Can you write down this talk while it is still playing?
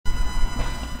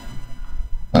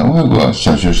外国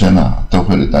小学生都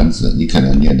会的单字，你可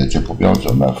能念的就不标准，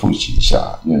我们来复习一下，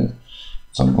因为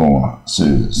总共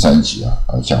是3集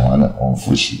讲完了，我们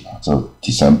复习这第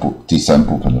三部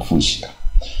分的复习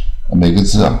每个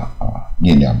字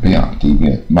念2遍第一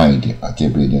遍慢一点第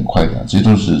二遍念快一点，这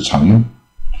都是常用，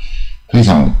非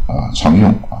常常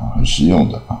用很实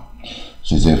用的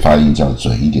所以这些发音就要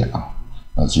准一点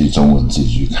至于中文自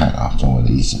己去看中文的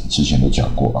意思之前都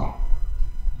讲过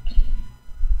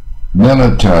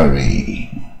military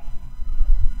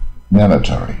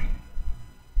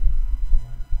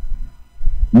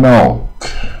milk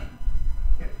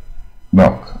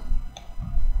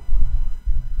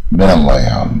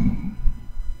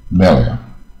million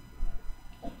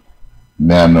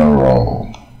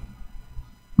mineral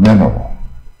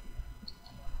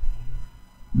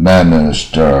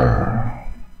minister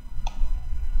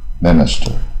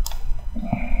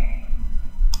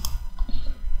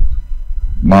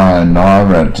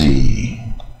minority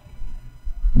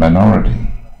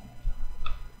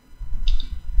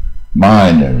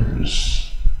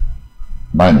minors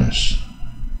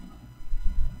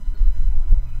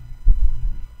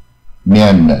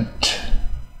minute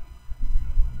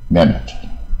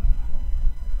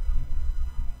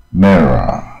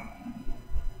mirror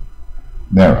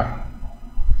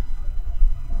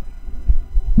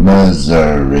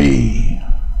misery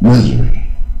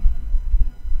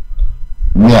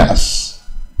mess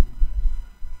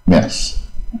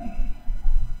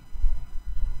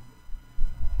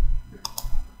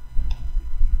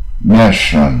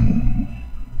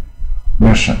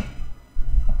mission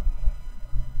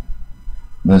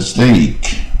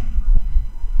mistake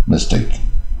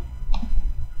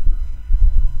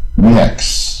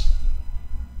next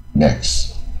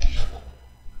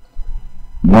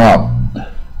mob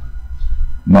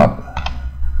mock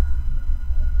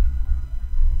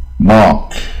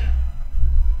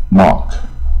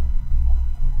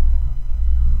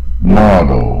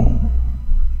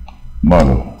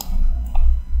model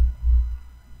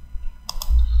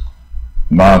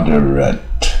moderate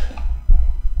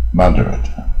modern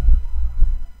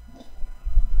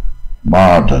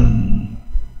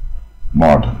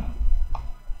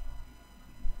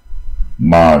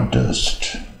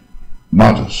modest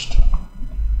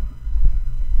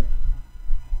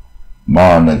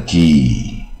monarchy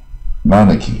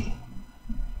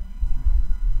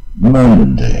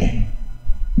Monday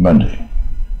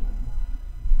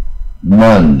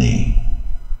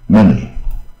money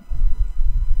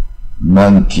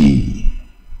monkey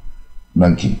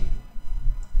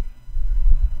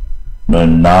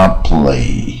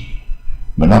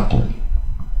monopoly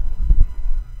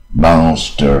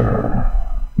monster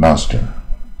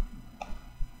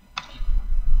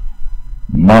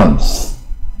month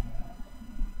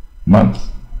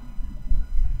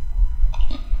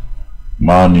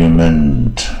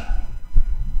monument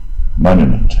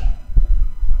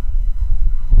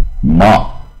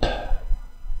mop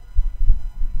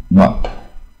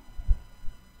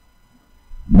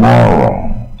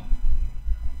moral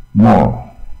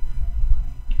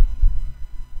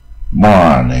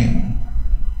morning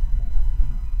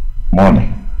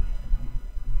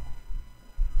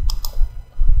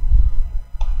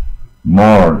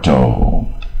mortal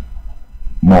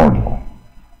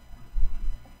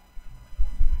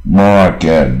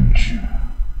mortgage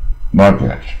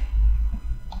mother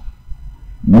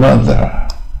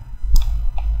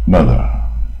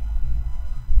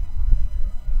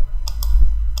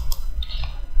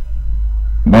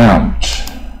mount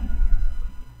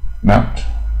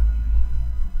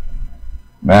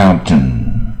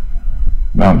mountain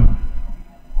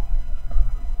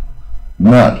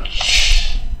much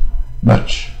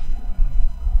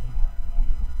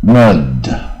mud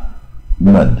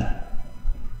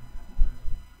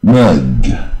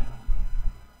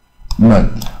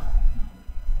mug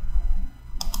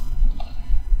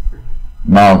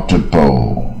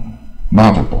multiple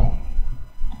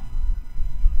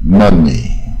mummy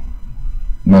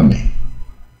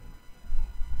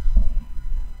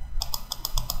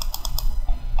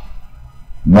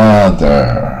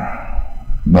mother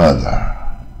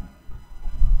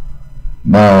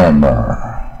murmur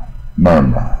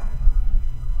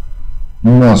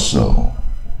muscle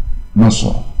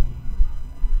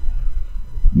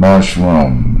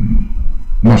mushroom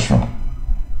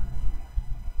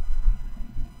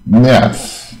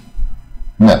meth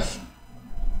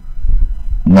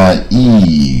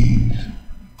naive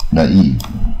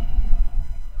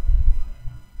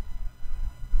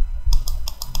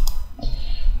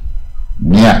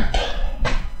nap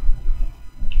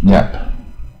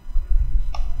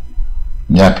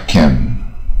napkin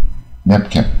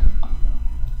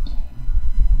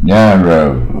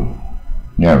narrow,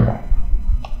 narrow,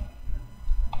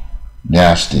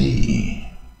 nasty,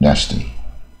 nasty,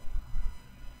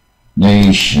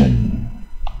 nation,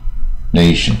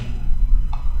 nation,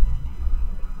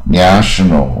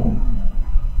 national,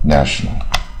 national,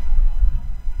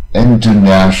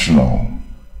 international,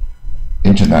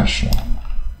 international,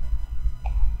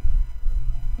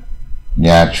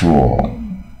 natural,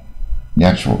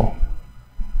 natural,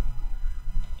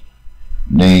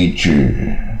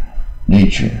 nature,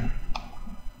 nature,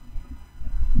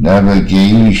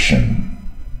 navigation,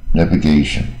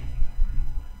 navigation,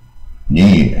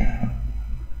 near,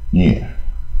 near,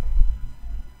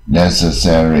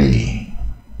 necessary,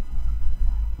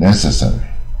 necessary,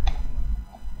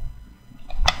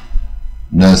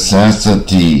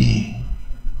 necessity,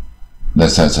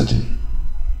 necessity,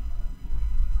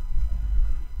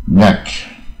 neck,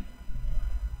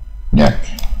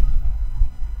 neck,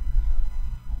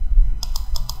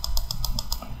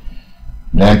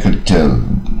 negative,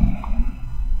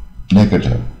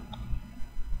 negative,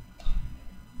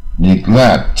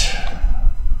 neglect,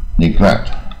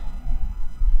 neglect,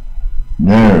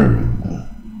 nerve,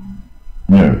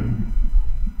 nerve,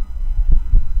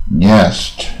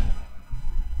 nest,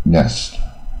 nest,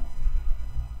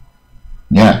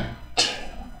 net,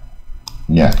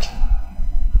 net,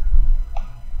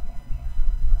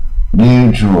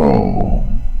 neutral,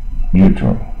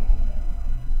 neutral,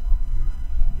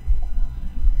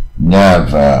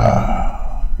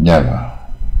 never, never,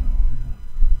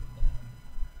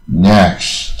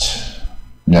 next,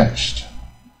 next,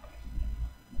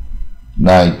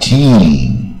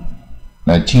 19,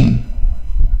 19,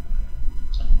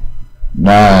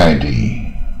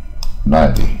 90,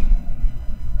 90,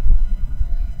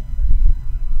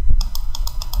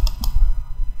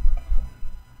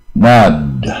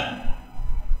 nud,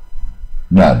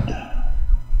 nud,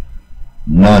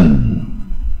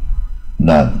 none,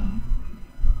 none,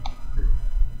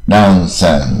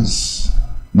 nonsense,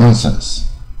 nonsense,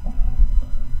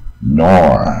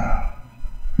 nor,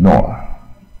 nor,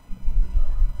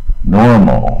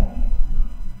 normal,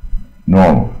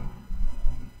 normal,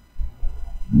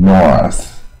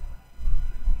 north,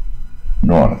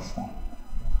 north,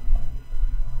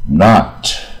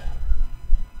 not,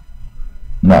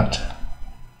 not,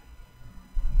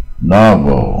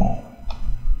 novel,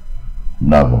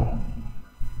 novel,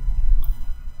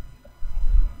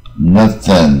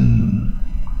 nothing,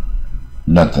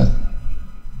 nothing,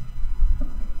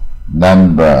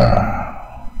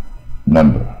 number,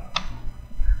 number,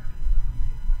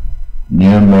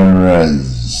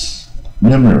 numerous,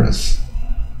 numerous,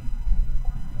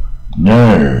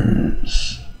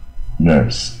 nurse,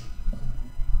 nurse,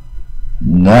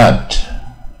 nut,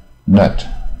 nut,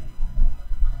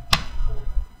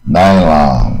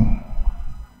 nylon,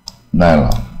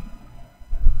 nylon,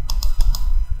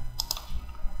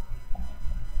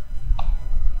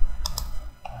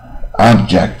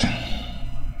 object,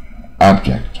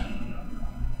 object,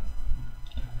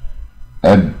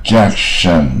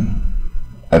 objection,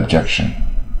 objection,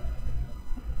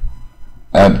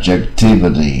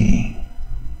 objectivity,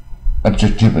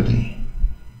 objectivity,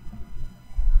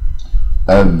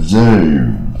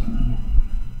 observe,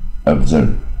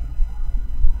 observe,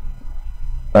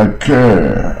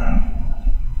 occur,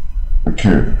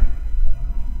 occur,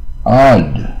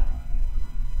 odd,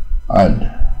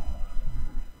 odd,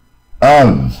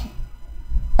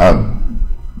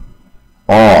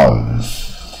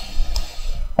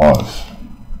 of,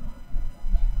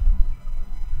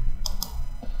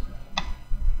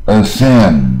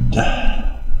 offend,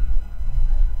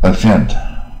 offend,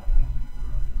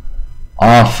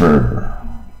 offer,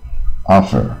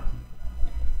 offer,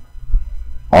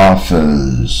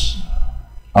 office,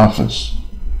 office,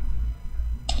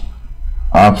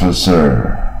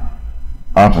 officer,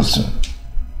 officer,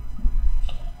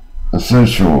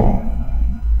 official,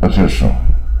 official,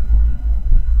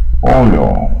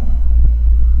 oil,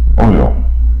 oil,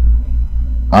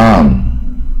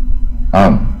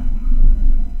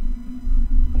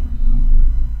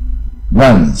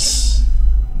 once,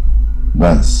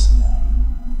 once,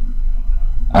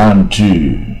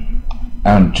 unto,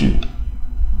 unto,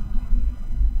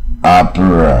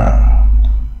 opera,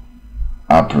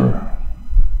 opera,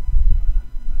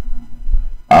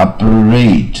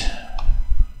 operate,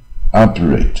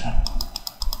 operate,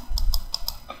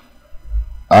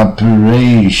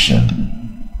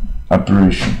 operation,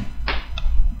 operation,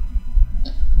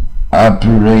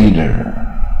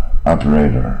 operator,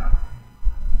 operator,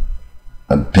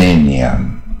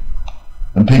 opinion,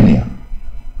 opinion,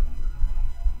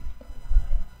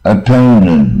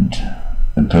 opponent,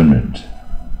 opponent,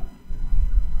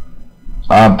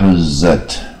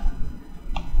 opposite,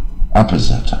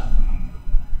 opposite,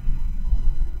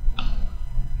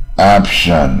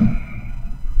 option,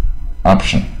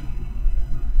 option,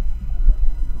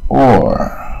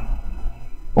 or,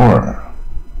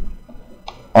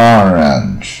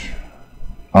 orange,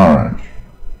 orange,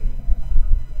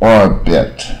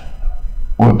 orbit,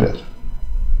 orbit,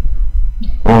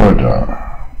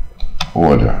 order,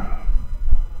 order,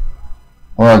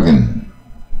 organ,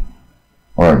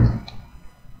 organ,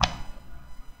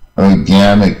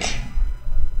 organic,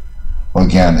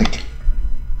 organic,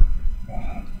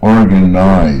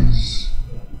 organize,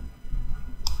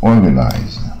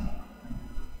 organize,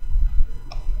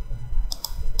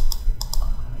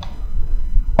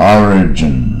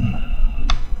 origin,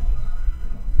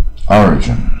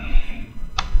 origin,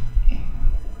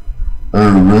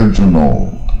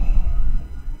 original,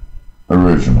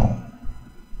 original,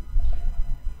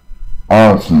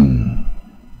 often,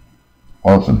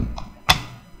 often,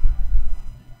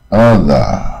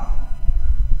 other,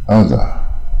 other,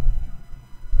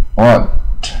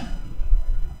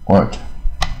 what,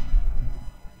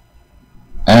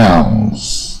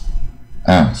 ounce,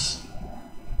 ounce,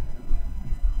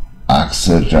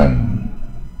 oxygen,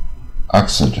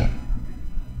 oxygen,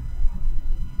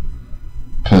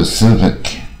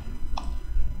 Pacific,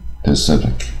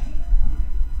 Pacific,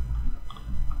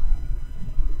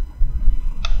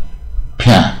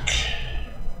 pack,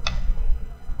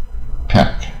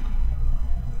 pack,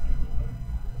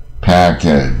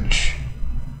 package,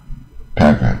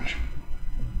 package,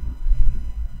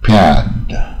 pad,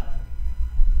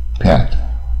 pad,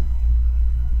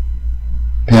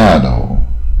 paddle,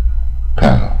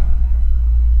 paddle,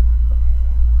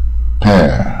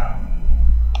 pair,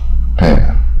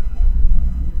 pair,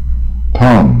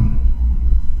 pump,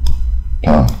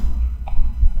 pump,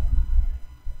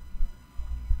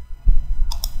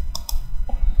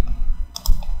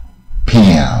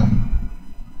 PM,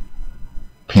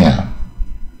 PM,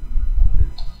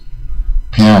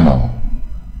 piano,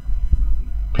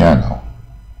 piano,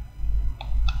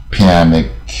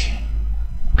 panic,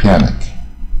 panic,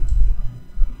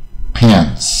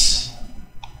 pants,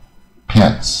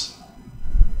 pants,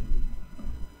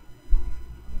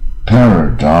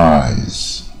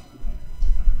 paradise,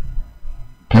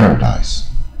 paradise,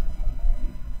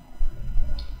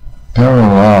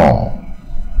 parallel,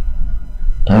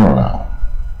 parallel,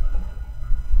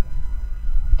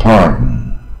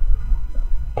 pardon,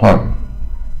 pardon,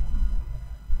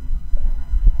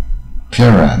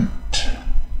 parent,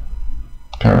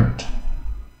 parent,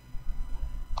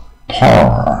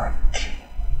 park,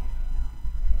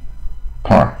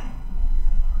 park,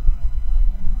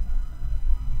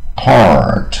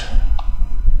 part,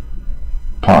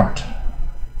 part,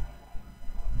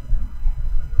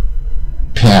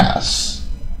 pass,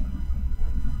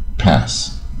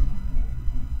 pass,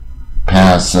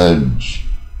 passage,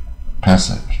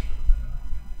 passage,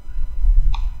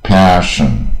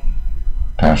 passion,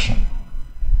 passion,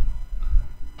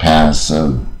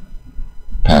 passive,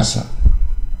 passive,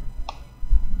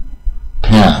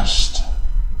 past,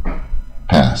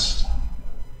 past,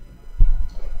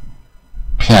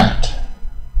 pat,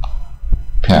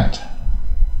 pat,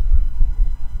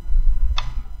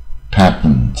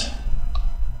 patent,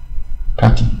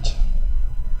 patent,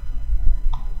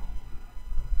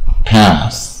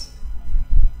 path,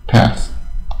 path,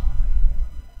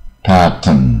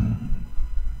 pattern,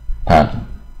 pattern,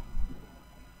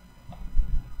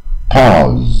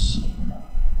 pause,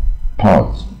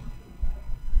 pause,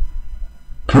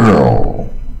 pearl,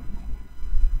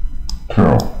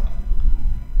 pearl,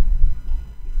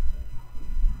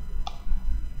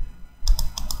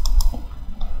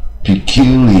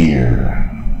 peculiar,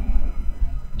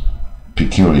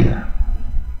 peculiar,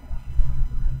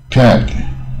 peg,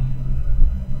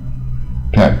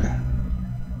 peg,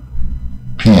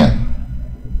 pin,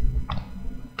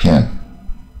 pin,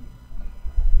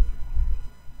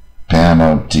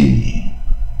 penalty,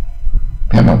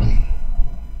 penalty,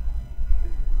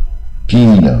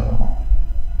 penal,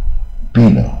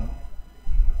 penal,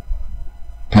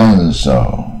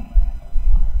 pencil,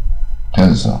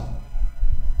 pencil,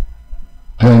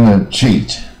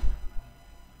 penetrate,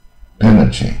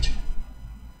 penetrate,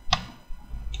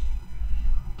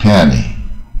 penny,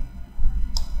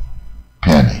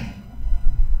 penny,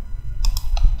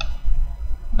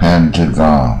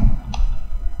 pentagon,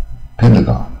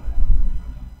 pentagon,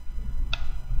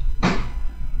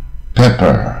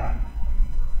 pepper,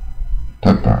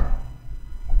 pepper,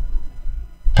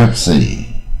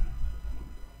 Pepsi,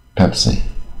 Pepsi,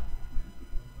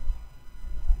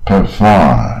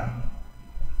 perform,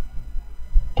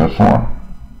 perform,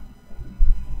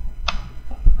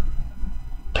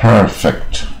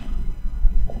 perfect,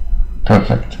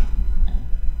 perfect,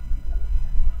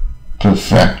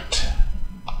 perfect,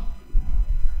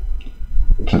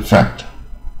 perfect,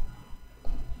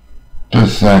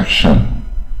 perfection,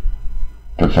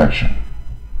 perfection,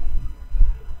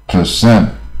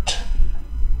 percent,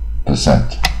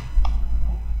 percent,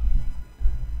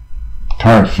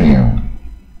 perfume,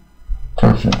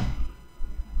 perfume,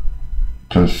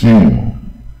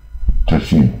 perfume,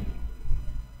 perfume,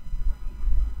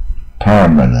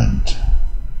 permanent,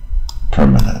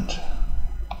 permanent,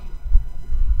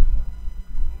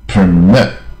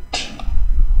 permit,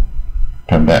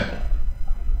 permit,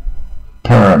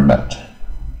 permit,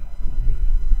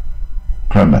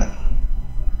 permit,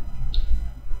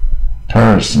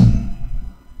 person,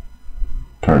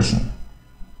 person,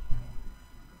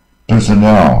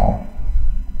 personnel,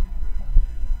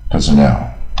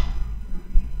 personnel,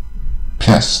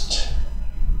 pest,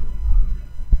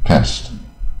 pest,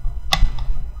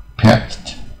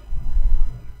 pet,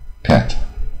 pet,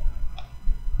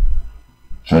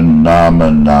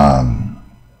 phenomenon,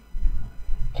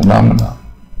 phenomenon,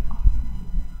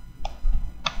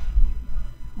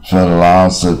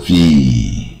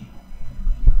 philosophy,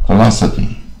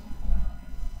 philosophy,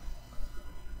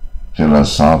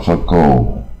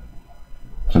 philosophical,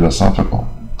 philosophical,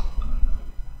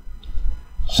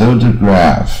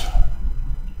 photograph,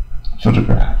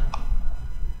 photograph,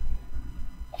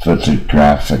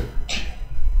 photographic,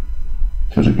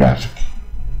 photographic,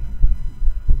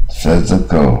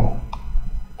 physical,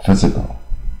 physical,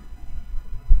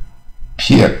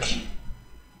 pick,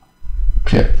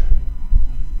 pick,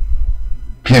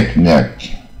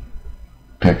 picnic,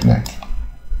 picnic,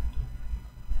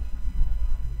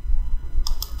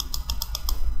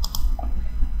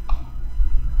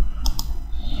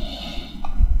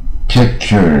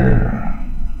 picture,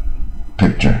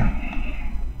 picture,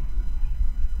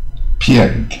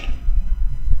 pig,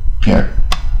 pig,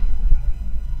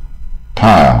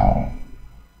 pile,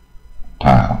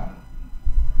 pile,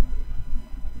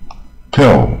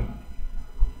 pill,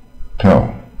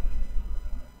 pill,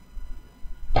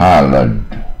 pilot,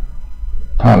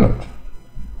 pilot,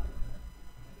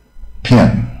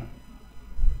 pin,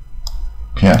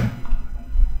 pin,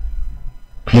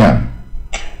 pin,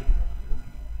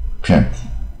 pin,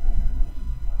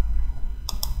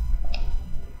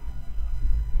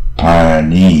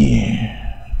 pioneer,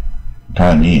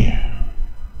 pioneer,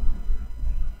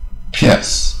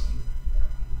 piss,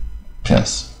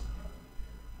 piss,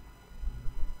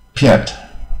 pit,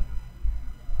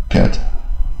 pit,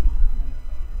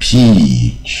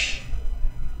 peach,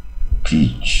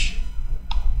 peach,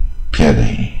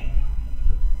 pity,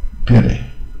 pity,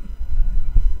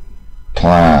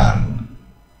 plan,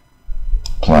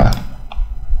 plan,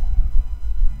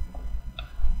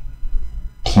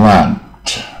 plant,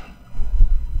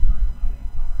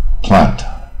 plant,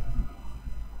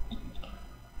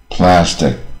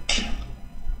 plastic,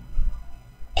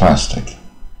 plastic,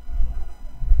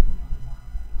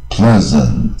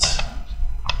 pleasant,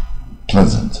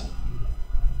 pleasant,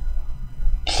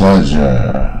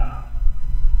 pleasure,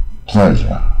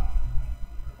 pleasure,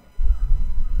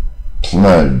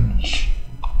 pledge,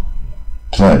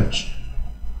 pledge,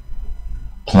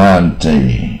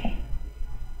 plenty,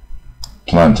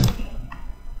 plenty,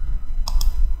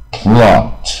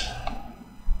 plot,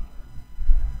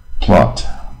 plot,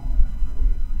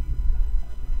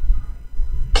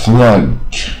 plug,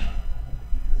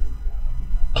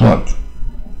 plug,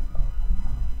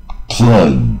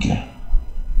 plug,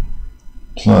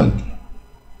 plug,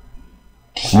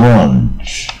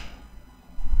 plunge,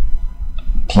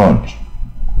 plunge,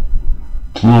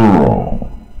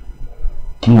 plural,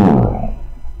 plural,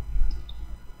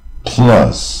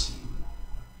 plus,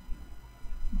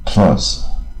 plus,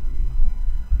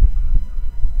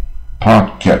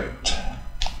 pocket,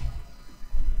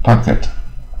 pocket,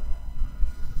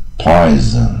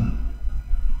 poison,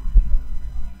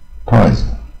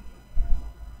 poison,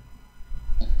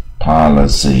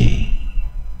 policy,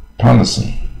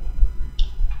 policy,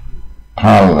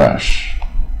 polish,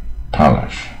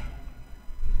 polish,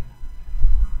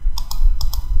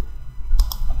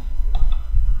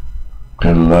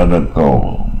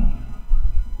 political,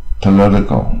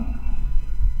 political,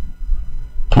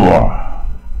 poor,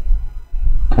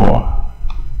 poor,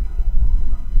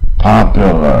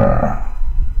 popular,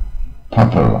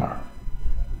 popular,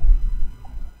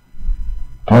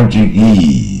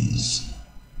 Portuguese,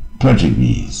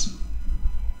 Portuguese,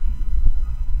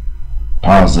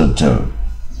 positive,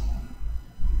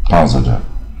 positive,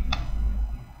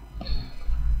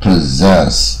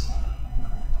 possess,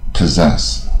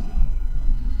 possess,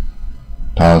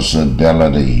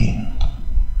 possibility,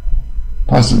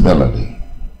 possibility,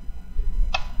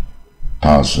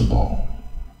 possible,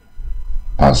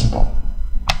 possible,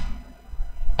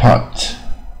 pot,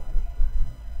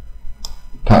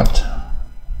 pot,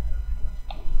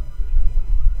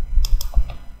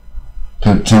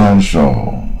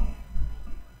 potential,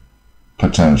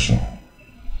 potential,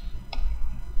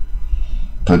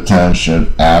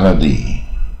 potentiality,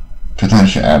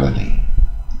 potentiality,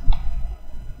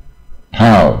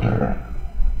 powder,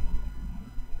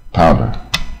 powder,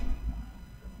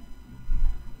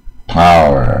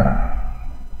 power,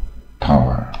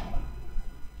 power,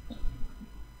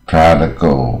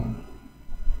 prodigal,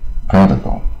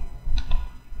 prodigal,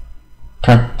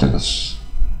 practice,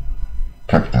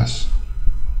 practice,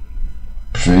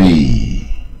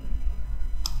 pre,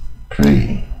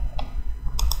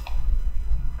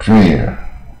 prayer,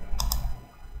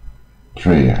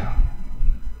 prayer,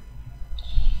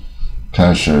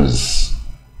 precious,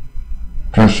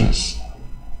 precious,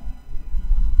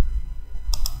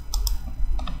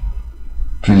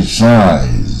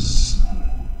 precise,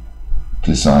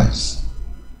 precise,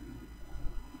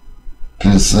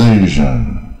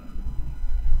 precision,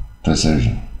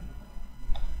 precision,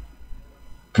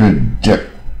 predict,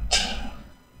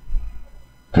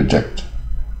 predict,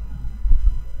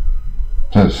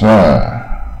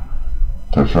 prefer,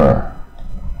 prefer,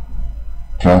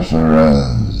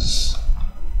 preference,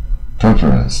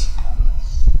 preference,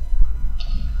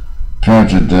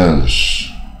 prejudice,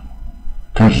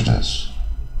 prejudice,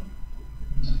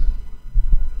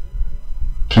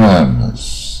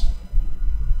 premise,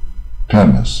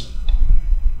 premise,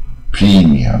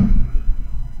 premium,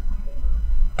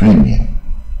 premium,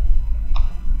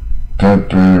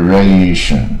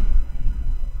 preparation,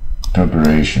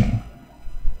 preparation,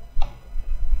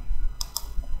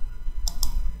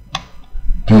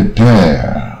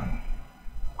 prepare,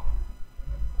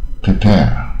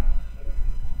 prepare,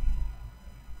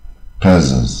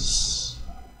 presence,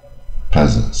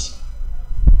 presence,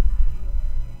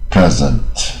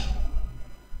 present,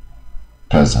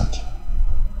 present,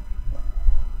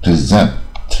 present,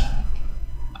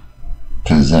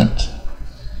 present,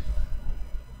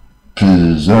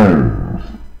 preserve,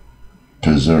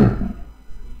 preserve,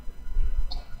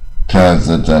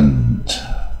 president,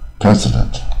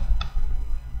 president,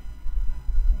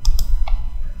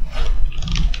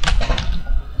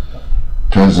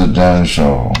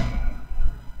 presidential,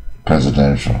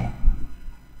 presidential,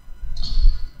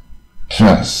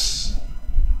 press,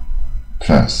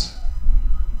 press,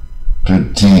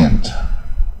 pretend,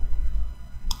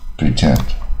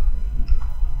 pretend,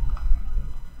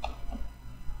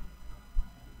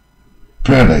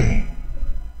 pretty,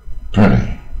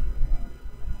 pretty,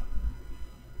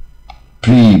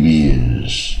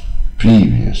 previous,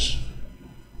 previous,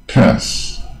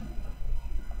 press,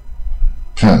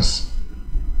 press,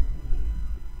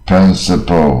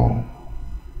 principle,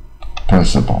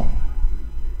 principle,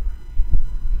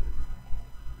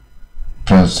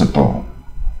 principle,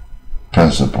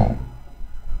 principle,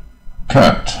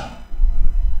 cut,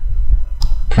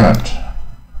 cut,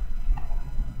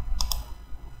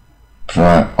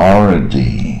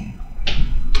 priority,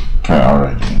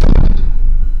 priority,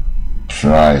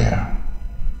 prior,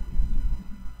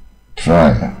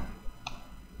 prior,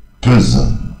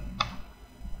 prison,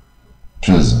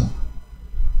 prison,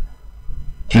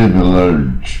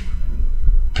 privilege,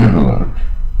 privilege,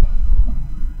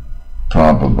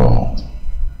 probable,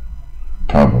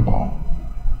 probable,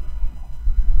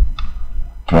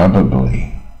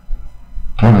 probably,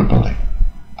 probably,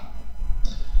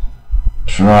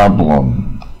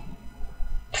 problem,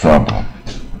 problem,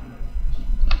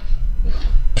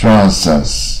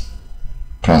 process,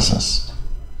 process,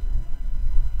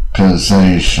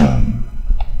 possession,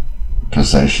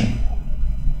 possession,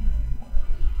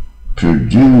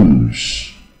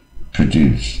 produce,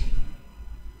 produce,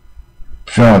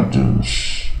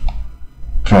 produce,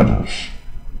 produce,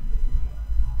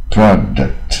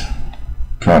 product,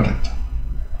 product,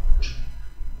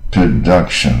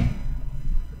 production,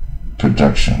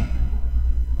 production,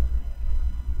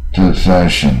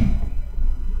 profession,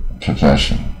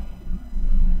 profession,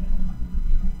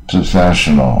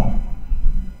 professional,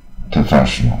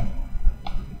 professional,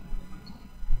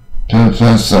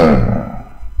 professor,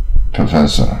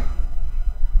 professor,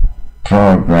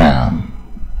 program,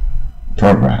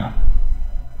 program,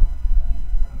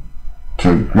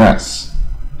 progress,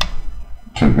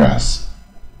 progress,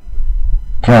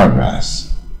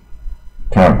 progress,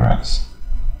 progress,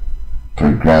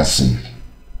 progressive,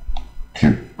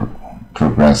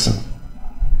 progressive,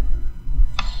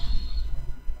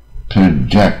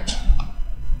 project,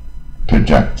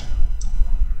 project,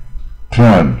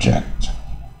 project,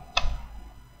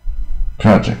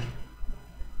 project,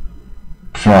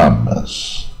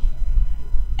 promise,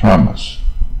 promise,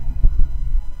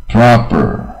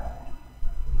 proper,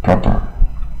 proper,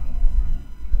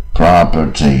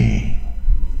 property,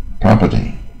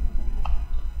 property,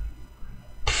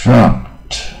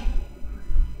 prompt,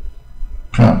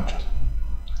 prompt,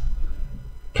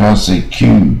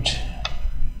 prosecute,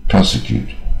 prosecute,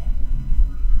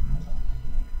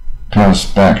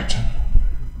 prospect,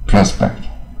 prospect,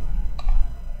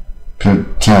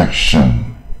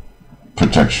 protection,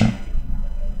 protection,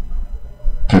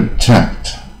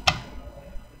 protect,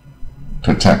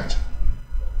 protect,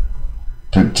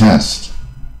 protest,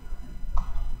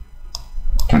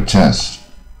 protest,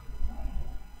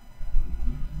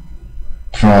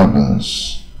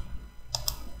 province,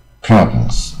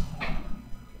 province,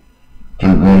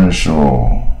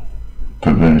 provincial,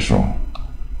 provincial,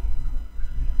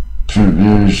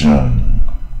 provision,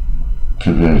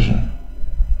 provision,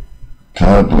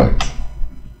 public,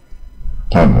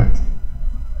 public,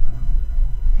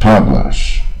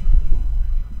 publish,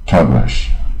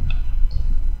 publish,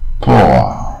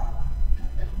 pour,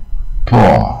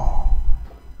 pour,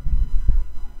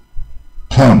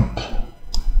 pump,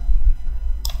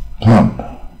 pump,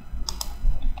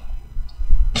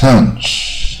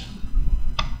 punch,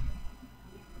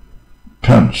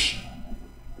 punch,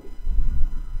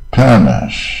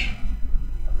 punish,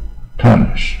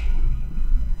 punish,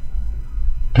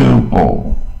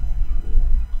 pupil,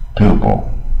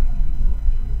 pupil,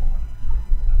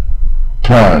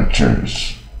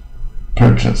 purchase,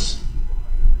 purchase,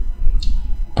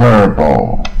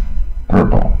 purple,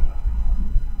 purple,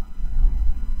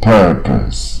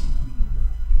 purpose,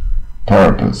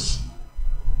 purpose,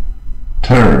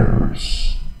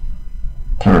 terse,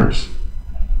 terse,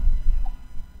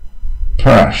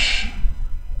 brush,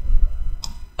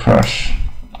 brush,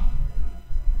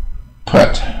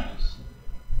 put,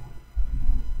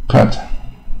 put,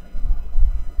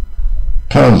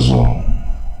 puzzle,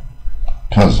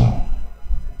 puzzle,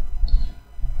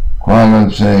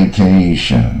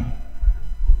 qualification,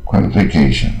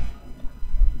 qualification,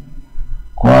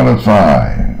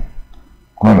 qualify,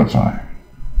 qualify,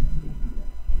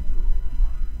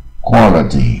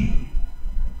 quality,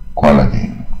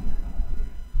 quality,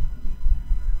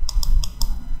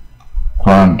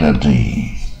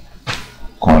 quantity,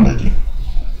 quantity,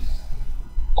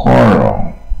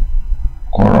 quarrel,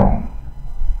 quarrel,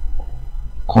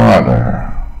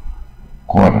 quarter,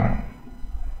 quarter,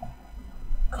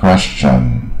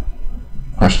 question,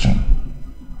 question,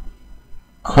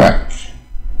 crack,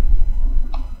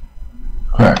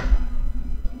 crack,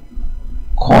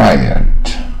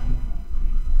 quiet,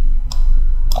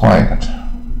 quiet,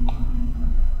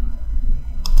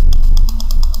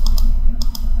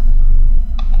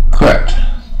 quit,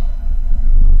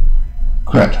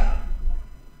 quit,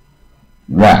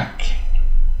 rack,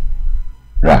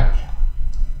 rack,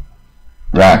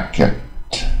 racket,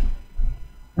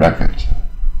 racket,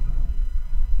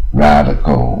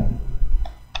 radical,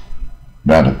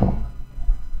 radical,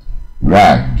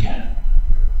 rag,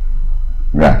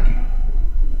 rag,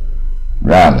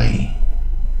 rally,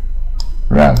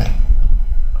 rally,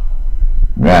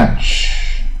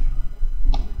 ranch,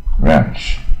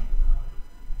 ranch,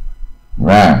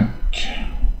 rank,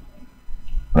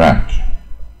 rank,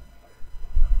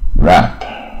 rap,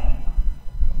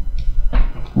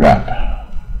 rap,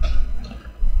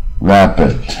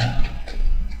 rapid,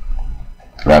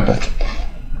 rapid,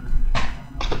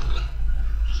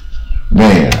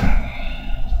 rare,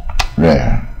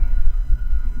 rare,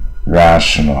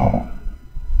 rational,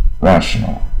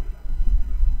 rational,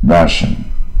 ration,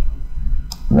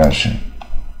 ration,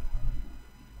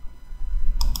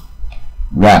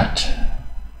 rat,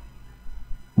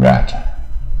 rat,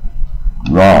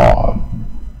 rod,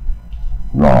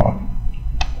 rod,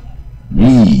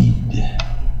 read,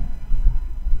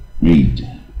 read,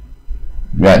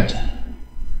 red,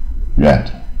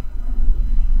 red,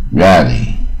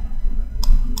 ready,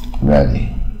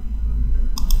 ready,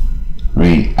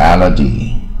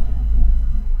 reality,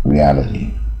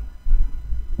 reality,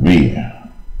 rear,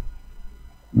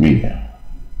 rear,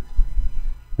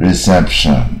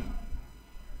 reception,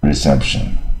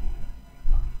 reception,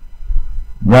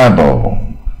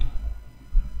 rebel,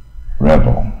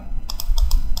 rebel,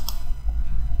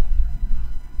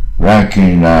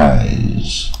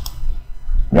 recognize,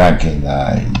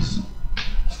 recognize,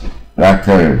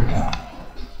 record,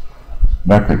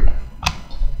 record,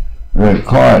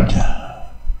 record,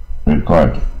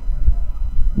 record,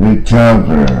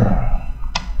 recover,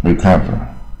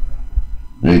 recover,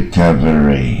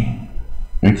 recovery,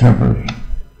 recovery,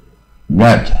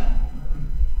 red,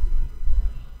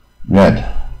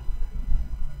 red,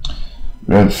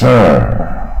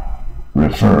 refer,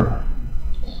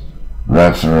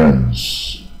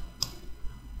 reference,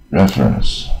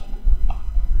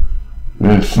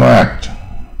 reflect,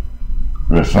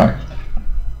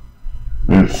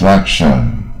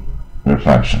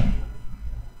 reflection,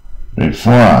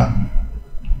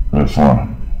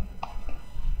 reform,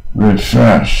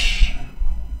 refresh,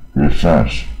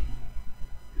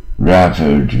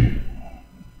 refuge,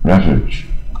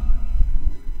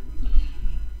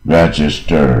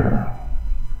 register,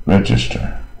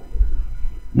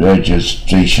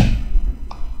 registration,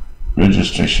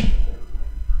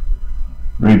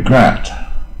 regret,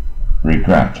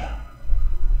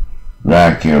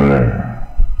 regular,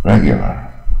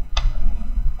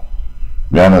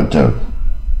 relative,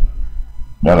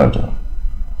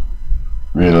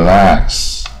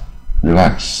 relax,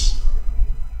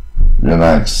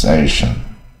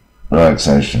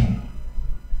 relaxation,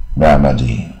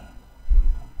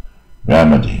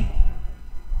 remedy,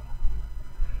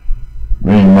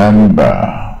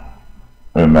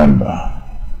 remember,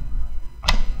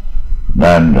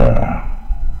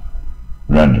 render,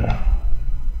 rent,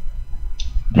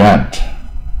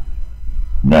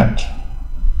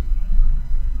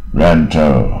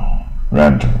 rental,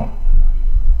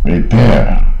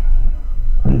 repair,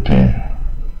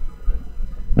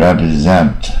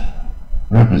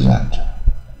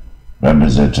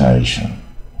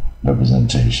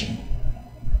 representation,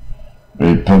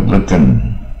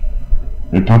 Republican,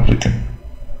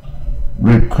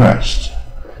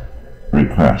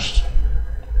 request,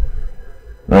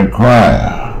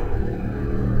 require,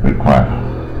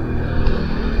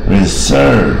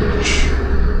 research,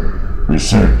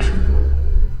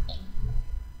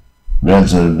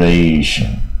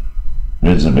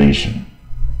 reservation,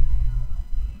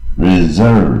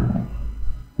 reserve,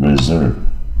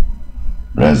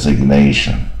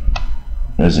 resignation,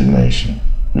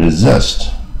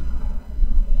 resist,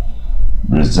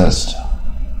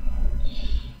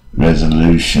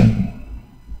 resolution,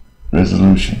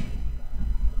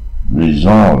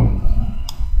 resolve,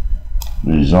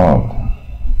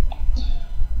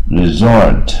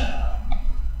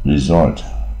 resort,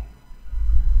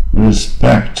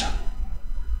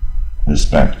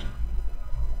 respect,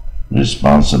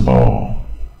 responsible,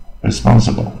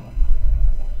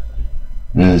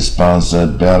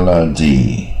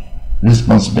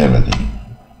 responsibility,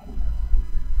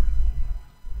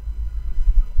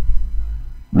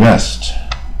 rest,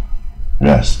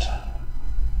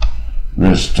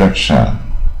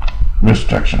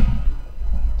 restriction,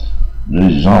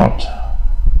 result,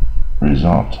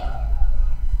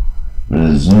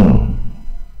 resume,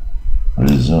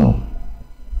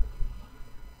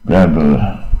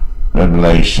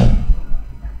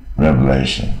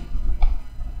 revelation,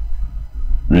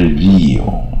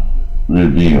 reveal,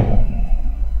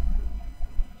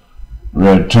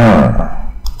 return,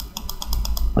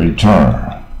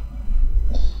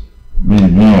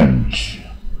 revenge,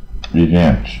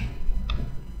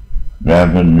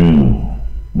 revenue,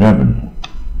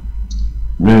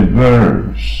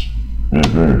 reverse,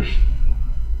 revise,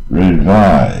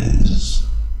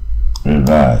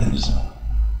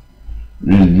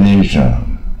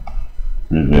 revision,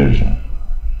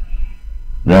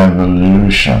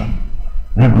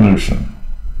 revolution,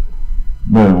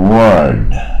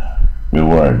 reward,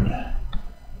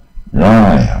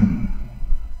 rhyme,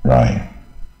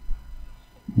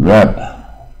 rep,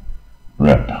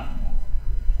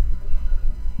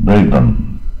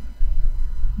 ribbon,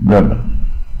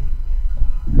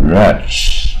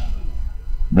 wretch,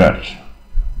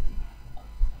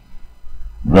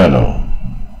 riddle,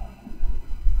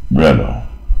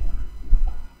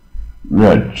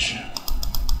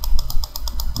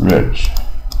 rich,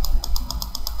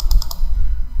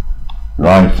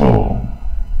 rifle,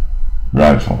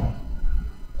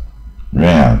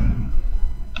 ram,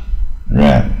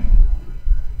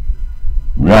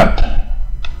 rep,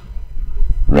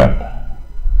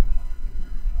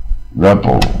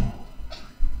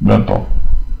 rebel,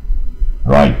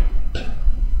 right,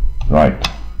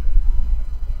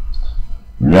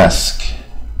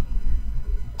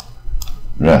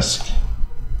 risk,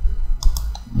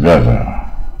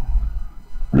 river,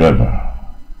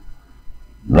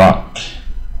 rock,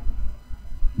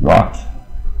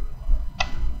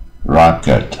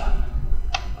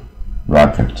 rocket,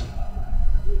 rud,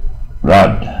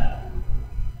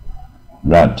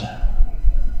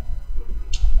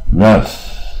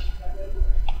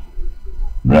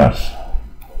 ref,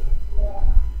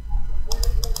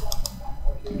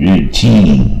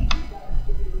 routine,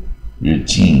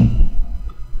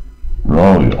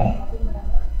 royal,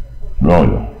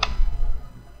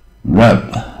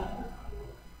 rep,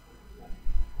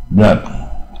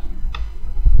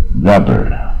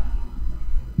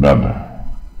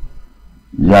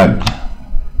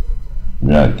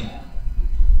 rug,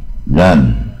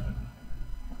 run,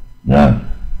 run,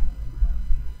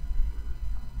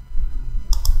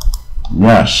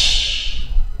 rush,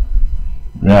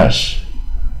 rush,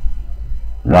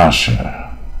 rusher,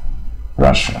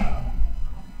 rusher,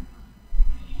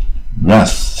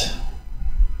 rust,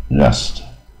 rust,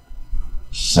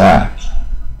 sack,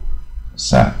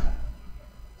 sack,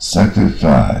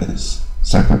 sacrifice,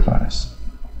 sacrifice,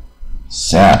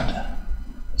 sad,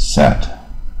 sad,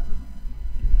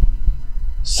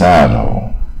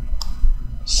 saddle,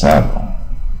 saddle,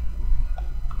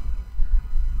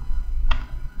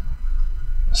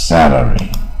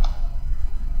 salary,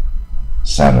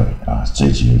 salary 啊，这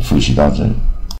一集复习到这里。